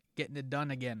kind of getting it done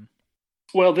again.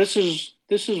 Well, this is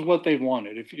what they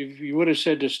wanted. If you would have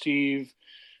said to Steve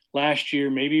last year,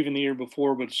 maybe even the year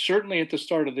before, but certainly at the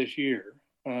start of this year,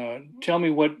 Tell me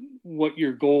what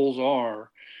your goals are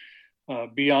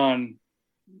beyond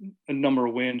a number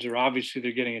of wins, or obviously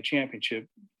they're getting a championship.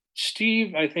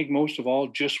 Steve, I think most of all,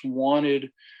 just wanted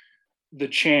the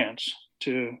chance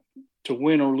to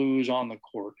win or lose on the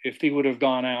court. If they would have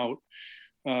gone out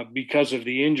because of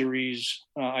the injuries,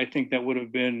 I think that would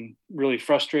have been really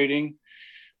frustrating.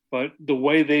 But the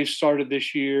way they've started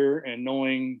this year, and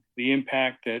knowing the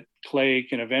impact that Clay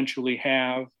can eventually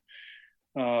have,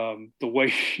 the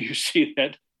way you see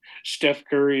that Steph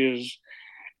Curry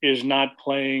is not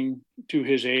playing to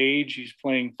his age. He's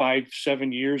playing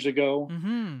 5-7 years ago.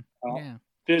 Mm-hmm. Yeah.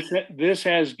 This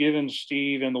has given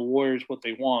Steve and the Warriors what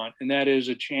they want, and that is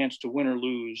a chance to win or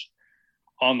lose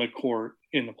on the court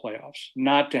in the playoffs,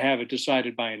 not to have it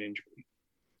decided by an injury.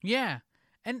 Yeah.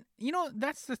 And,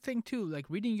 that's the thing, too. Like,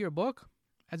 reading your book,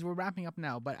 as we're wrapping up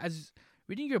now, but as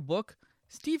reading your book,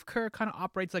 Steve Kerr kind of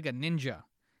operates like a ninja.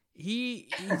 He's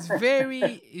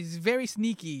very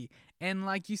sneaky. And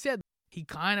like you said, he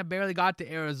kind of barely got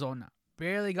to Arizona,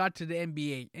 barely got to the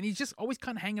NBA. And he's just always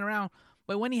kind of hanging around.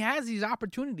 But when he has these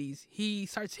opportunities, he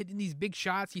starts hitting these big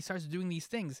shots. He starts doing these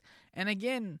things. And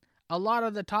again, a lot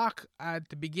of the talk at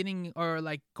the beginning, or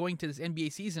like going to this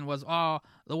NBA season, was,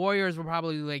 the Warriors will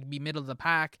probably like be middle of the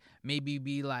pack, maybe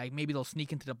they'll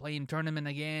sneak into the play-in tournament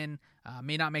again,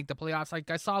 may not make the playoffs. Like,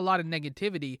 I saw a lot of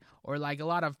negativity, or like a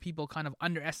lot of people kind of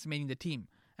underestimating the team.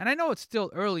 And I know it's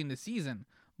still early in the season,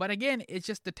 but again, it's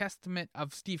just the testament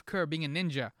of Steve Kerr being a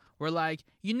ninja, where like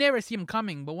you never see him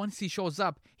coming, but once he shows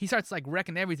up, he starts like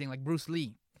wrecking everything like Bruce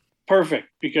Lee. Perfect,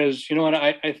 because you know what,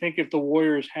 I think if the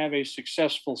Warriors have a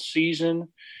successful season,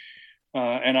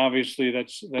 and obviously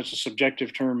that's a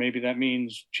subjective term, maybe that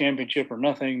means championship or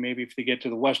nothing. Maybe if they get to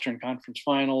the Western Conference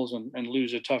Finals and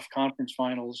lose a tough conference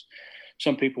finals,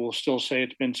 some people will still say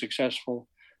it's been successful.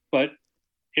 But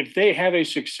if they have a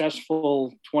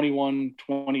successful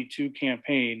 21-22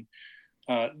 campaign,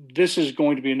 this is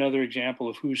going to be another example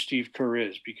of who Steve Kerr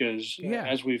is, because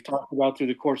as we've talked about through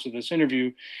the course of this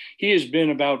interview, he has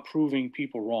been about proving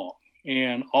people wrong.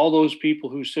 And all those people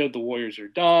who said the Warriors are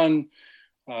done,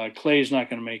 Clay's not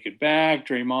going to make it back,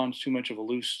 Draymond's too much of a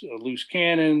loose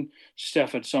cannon,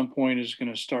 Steph at some point is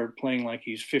going to start playing like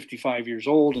he's 55 years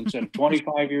old instead of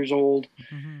 25 years old.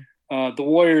 Mm-hmm. The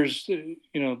Warriors,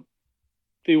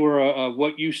 they were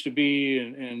what used to be,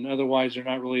 and otherwise they're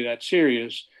not really that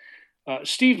serious.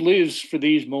 Steve lives for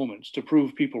these moments to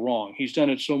prove people wrong. He's done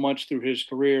it so much through his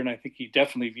career, and I think he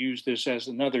definitely views this as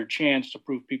another chance to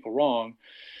prove people wrong.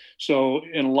 So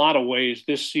in a lot of ways,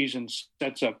 this season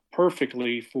sets up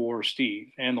perfectly for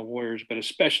Steve and the Warriors, but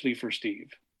especially for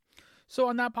Steve. So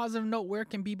on that positive note, where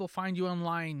can people find you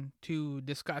online to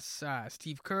discuss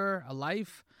Steve Kerr, A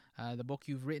Life, the book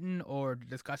you've written, or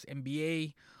discuss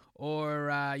NBA?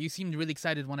 Or you seemed really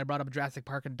excited when I brought up Jurassic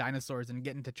Park and dinosaurs and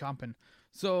getting to chomping.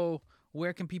 So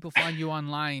where can people find you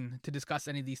online to discuss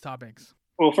any of these topics?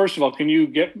 Well, first of all, can you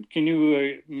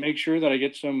make sure that I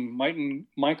get some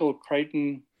Michael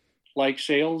Crichton like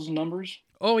sales numbers?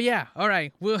 Oh yeah, all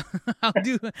right. Well,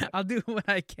 I'll do what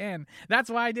I can. That's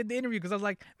why I did the interview, because I was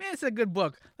like, man, it's a good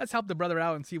book. Let's help the brother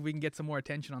out and see if we can get some more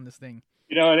attention on this thing.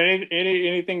 And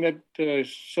anything that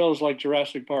sells like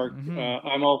Jurassic Park, mm-hmm.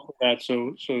 I'm all for that.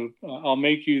 So I'll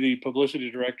make you the publicity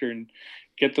director and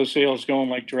get those sales going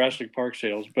like Jurassic Park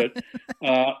sales. But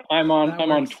I'm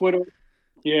on Twitter.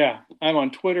 Yeah, I'm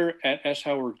on Twitter at S.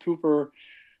 Howard Cooper,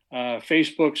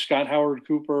 Facebook Scott Howard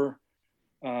Cooper.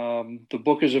 The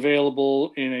book is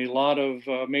available in a lot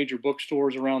of major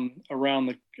bookstores around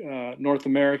the North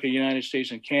America, United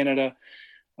States, and Canada.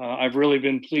 I've really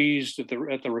been pleased at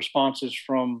the responses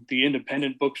from the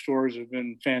independent bookstores have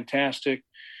been fantastic.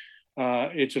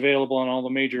 It's available on all the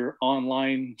major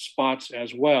online spots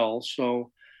as well.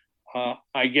 So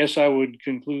I guess I would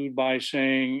conclude by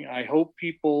saying I hope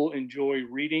people enjoy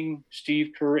reading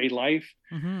Steve Kerr, A Life,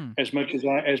 mm-hmm. as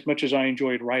much as I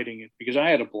enjoyed writing it, because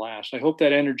I had a blast. I hope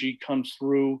that energy comes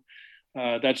through.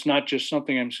 That's not just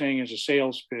something I'm saying as a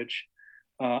sales pitch.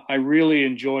 I really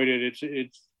enjoyed it.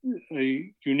 It's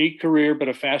a unique career, but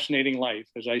a fascinating life,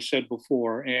 as I said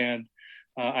before. And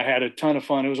I had a ton of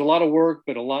fun. It was a lot of work,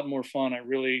 but a lot more fun. I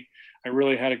really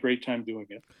had a great time doing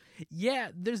it. Yeah,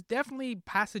 there's definitely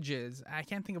passages. I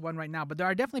can't think of one right now, but there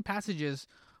are definitely passages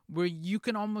where you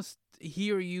can almost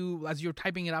hear you as you're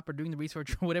typing it up or doing the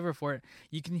research or whatever for it.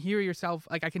 You can hear yourself,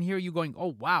 like I can hear you going,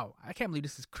 "Oh wow, I can't believe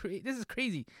this is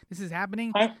crazy. This is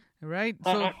happening." Right?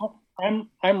 So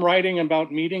I'm writing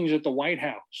about meetings at the White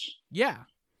House. Yeah.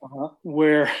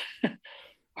 Where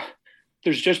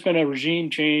there's just been a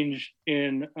regime change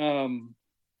in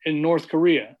North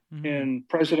Korea, mm-hmm. and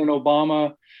President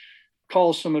Obama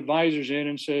calls some advisors in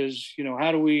and says,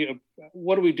 what do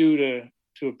we do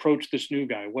to approach this new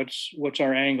guy? What's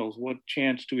our angles? What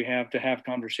chance do we have to have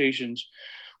conversations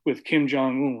with Kim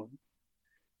Jong-un?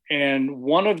 And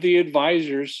one of the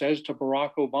advisors says to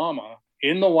Barack Obama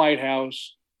in the White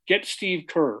House, get Steve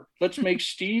Kerr. Let's make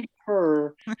Steve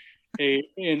Kerr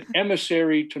an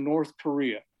emissary to North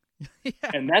Korea. Yeah.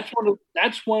 And that's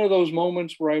one of those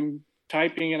moments where I'm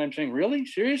typing and I'm saying, really?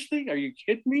 Seriously? Are you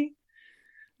kidding me?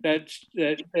 That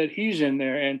he's in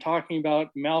there and talking about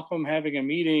Malcolm having a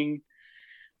meeting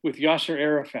with Yasser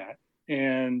Arafat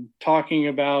and talking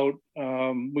about,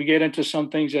 we get into some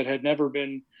things that had never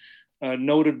been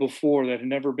noted before, that had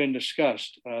never been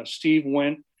discussed. Steve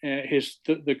went,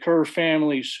 the Kerr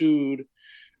family sued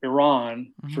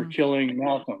Iran for killing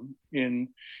Malcolm in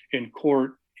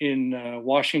court in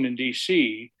Washington,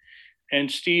 D.C., and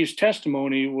Steve's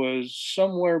testimony was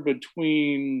somewhere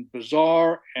between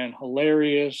bizarre and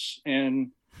hilarious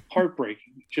and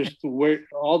heartbreaking, just where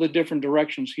all the different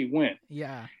directions he went.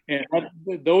 Yeah. And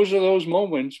those are those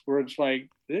moments where it's like,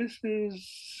 this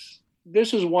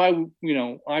is why,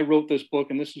 I wrote this book,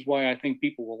 and this is why I think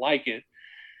people will like it,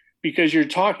 because you're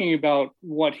talking about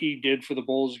what he did for the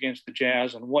Bulls against the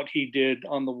Jazz and what he did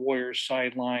on the Warriors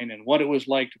sideline and what it was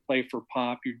like to play for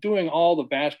Pop. You're doing all the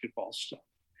basketball stuff.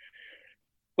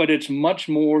 But it's much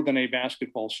more than a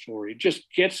basketball story. It just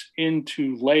gets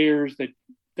into layers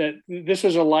that this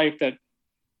is a life that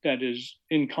is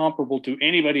incomparable to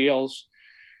anybody else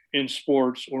in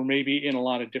sports, or maybe in a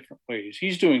lot of different ways.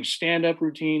 He's doing stand-up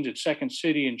routines at Second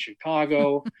City in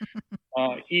Chicago.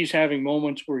 He's having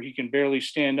moments where he can barely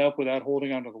stand up without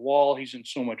holding onto the wall. He's in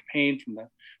so much pain from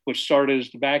which started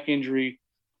as the back injury.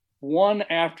 One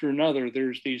after another,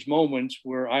 there's these moments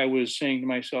where I was saying to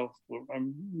myself,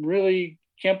 I'm really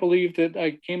can't believe that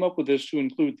I came up with this to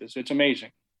include this. It's amazing.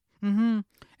 Mm-hmm.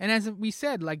 And as we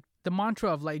said, like the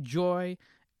mantra of like joy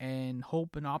and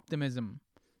hope and optimism,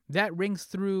 that rings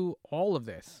through all of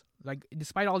this. Like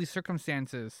despite all these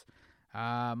circumstances,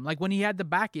 like when he had the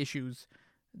back issues,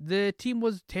 the team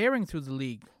was tearing through the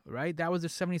league, right? That was a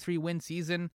 73-win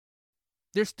season.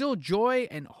 There's still joy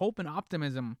and hope and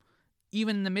optimism,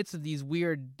 even in the midst of these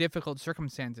weird, difficult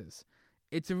circumstances.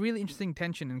 It's a really interesting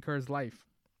tension in Kerr's life.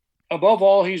 Above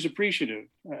all, he's appreciative.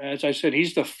 As I said,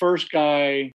 he's the first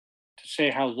guy to say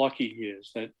how lucky he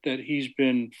is, that he's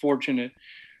been fortunate.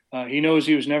 He knows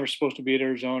he was never supposed to be at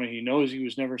Arizona. He knows he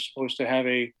was never supposed to have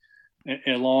a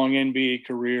long NBA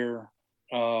career.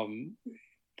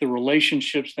 The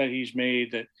relationships that he's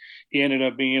made, that he ended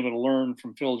up being able to learn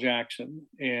from Phil Jackson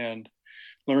and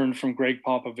learn from Greg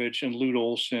Popovich and Lute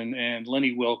Olson and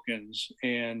Lenny Wilkins,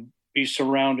 and be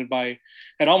surrounded by,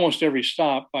 at almost every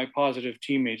stop, by positive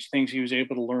teammates, things he was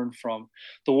able to learn from.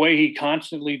 The way he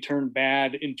constantly turned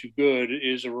bad into good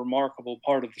is a remarkable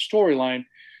part of the storyline.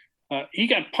 He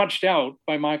got punched out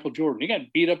by Michael Jordan. He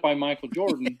got beat up by Michael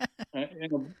Jordan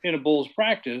in a Bulls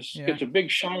practice, gets a big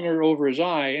shiner over his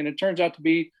eye, and it turns out to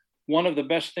be one of the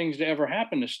best things to ever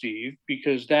happen to Steve,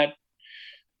 because that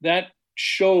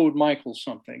showed Michael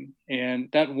something, and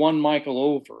that won Michael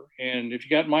over. And if you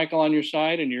got Michael on your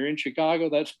side and you're in Chicago,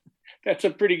 that's a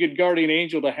pretty good guardian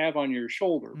angel to have on your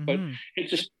shoulder. But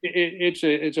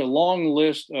it's a long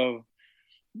list of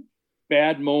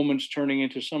bad moments turning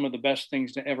into some of the best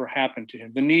things that ever happened to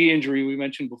him. The knee injury we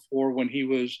mentioned before, when he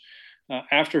was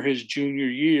after his junior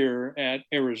year at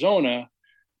Arizona,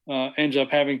 ends up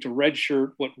having to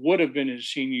redshirt what would have been his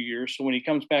senior year. So when he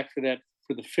comes back for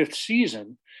the fifth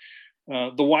season,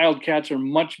 the Wildcats are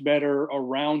much better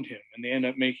around him, and they end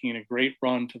up making a great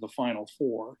run to the Final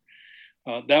Four.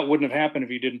 That wouldn't have happened if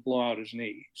he didn't blow out his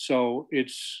knee. So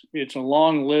it's a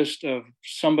long list of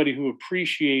somebody who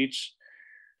appreciates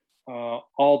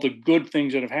all the good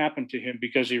things that have happened to him,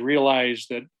 because he realized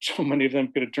that so many of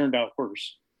them could have turned out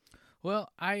worse. Well,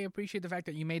 I appreciate the fact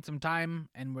that you made some time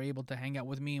and were able to hang out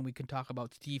with me, and we can talk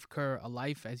about Steve Kerr, A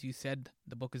Life. As you said,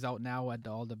 the book is out now at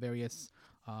all the various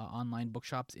online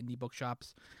bookshops, indie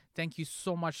bookshops. Thank you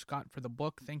so much, Scott, for the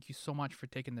book. Thank you so much for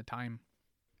taking the time.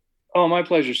 Oh, my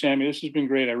pleasure, Sammy. This has been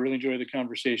great. I really enjoyed the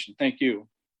conversation. Thank you.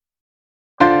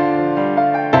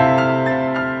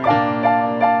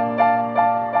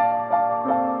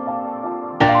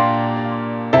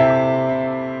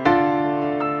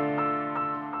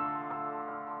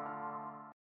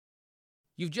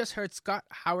 You've just heard Scott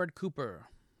Howard Cooper,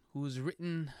 who's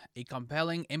written a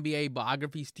compelling NBA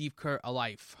biography, Steve Kerr, A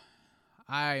Life.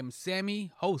 I am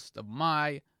Sammy, host of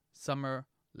My Summer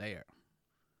Layer.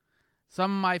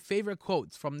 Some of my favorite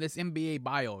quotes from this NBA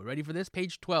bio. Ready for this?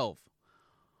 Page 12.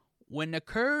 When the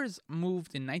Kerrs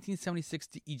moved in 1976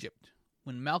 to Egypt,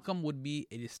 when Malcolm would be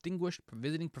a distinguished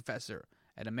visiting professor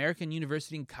at American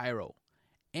University in Cairo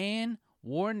and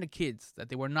warned the kids that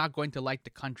they were not going to like the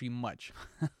country much.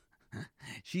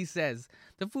 She says,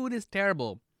 the food is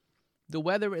terrible. The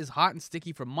weather is hot and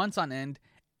sticky for months on end.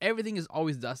 Everything is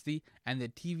always dusty, and the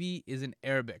TV is in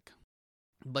Arabic.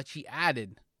 But she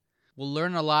added, we'll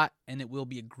learn a lot, and it will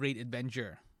be a great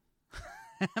adventure.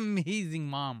 Amazing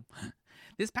mom.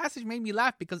 This passage made me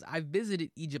laugh because I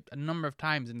visited Egypt a number of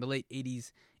times in the late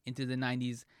 80s into the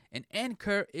 90s, and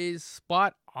Kerr is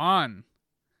spot on.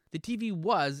 The TV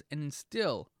was, and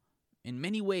still, in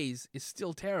many ways, is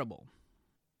still terrible.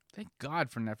 Thank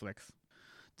God for Netflix.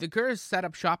 The Kerrs set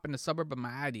up shop in the suburb of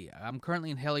Maadi. I'm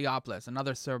currently in Heliopolis,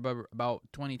 another suburb about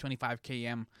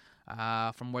 20-25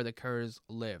 km from where the Kerrs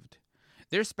lived.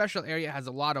 Their special area has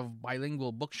a lot of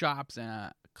bilingual bookshops and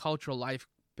a cultural life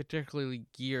particularly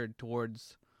geared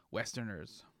towards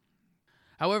Westerners.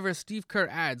 However, Steve Kerr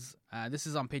adds, this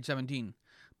is on page 17,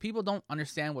 people don't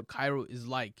understand what Cairo is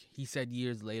like, he said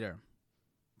years later.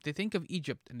 They think of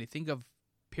Egypt and they think of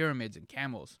pyramids and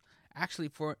camels. Actually,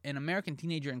 for an American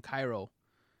teenager in Cairo,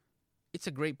 it's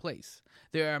a great place.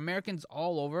 There are Americans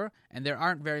all over, and there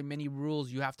aren't very many rules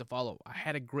you have to follow. I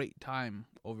had a great time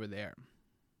over there.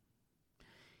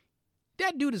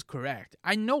 That dude is correct.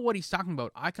 I know what he's talking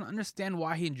about. I can understand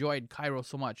why he enjoyed Cairo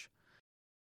so much.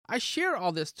 I share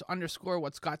all this to underscore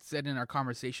what Scott said in our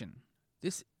conversation.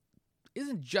 This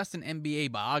isn't just an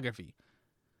NBA biography.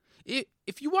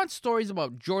 If you want stories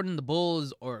about Jordan the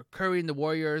Bulls or Curry and the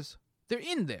Warriors, they're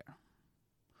in there.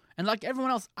 And like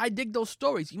everyone else, I dig those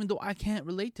stories, even though I can't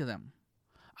relate to them.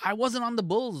 I wasn't on the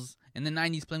Bulls in the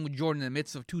 90s playing with Jordan in the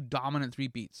midst of two dominant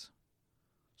three-peats.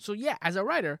 So yeah, as a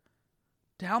writer,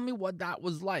 tell me what that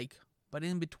was like. But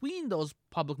in between those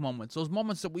public moments, those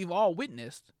moments that we've all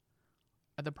witnessed,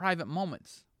 are the private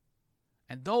moments.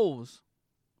 And those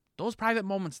private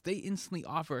moments, they instantly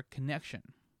offer connection.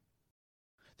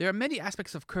 There are many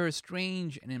aspects of Kerr's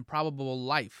strange and improbable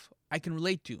life I can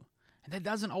relate to, and that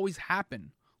doesn't always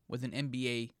happen with an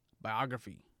NBA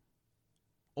biography.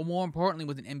 Or more importantly,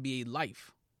 with an NBA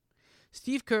life.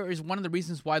 Steve Kerr is one of the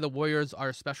reasons why the Warriors are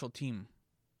a special team.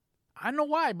 I don't know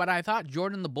why, but I thought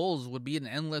Jordan and the Bulls would be an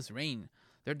endless reign.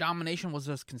 Their domination was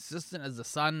as consistent as the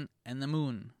sun and the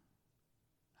moon.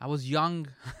 I was young,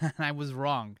 and I was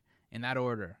wrong in that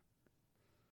order.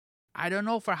 I don't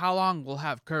know for how long we'll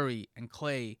have Curry and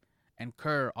Clay and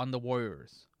Kerr on the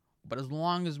Warriors, but as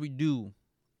long as we do,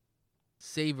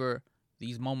 savor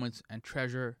these moments and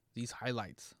treasure these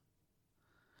highlights.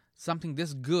 Something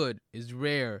this good is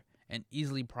rare and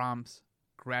easily prompts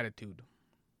gratitude.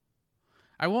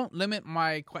 I won't limit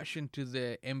my question to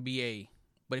the NBA,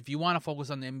 but if you want to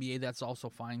focus on the NBA, that's also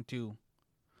fine too.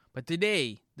 But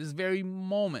today, this very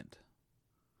moment,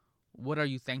 what are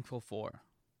you thankful for?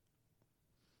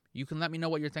 You can let me know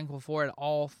what you're thankful for at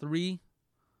all three.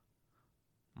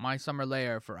 My Summer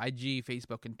Lair for IG,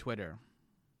 Facebook, and Twitter.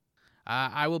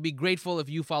 I will be grateful if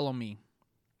you follow me.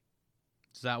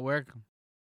 Does that work?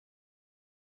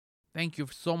 Thank you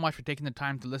so much for taking the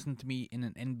time to listen to me in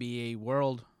an NBA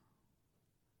world.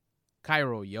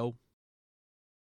 Cairo, yo.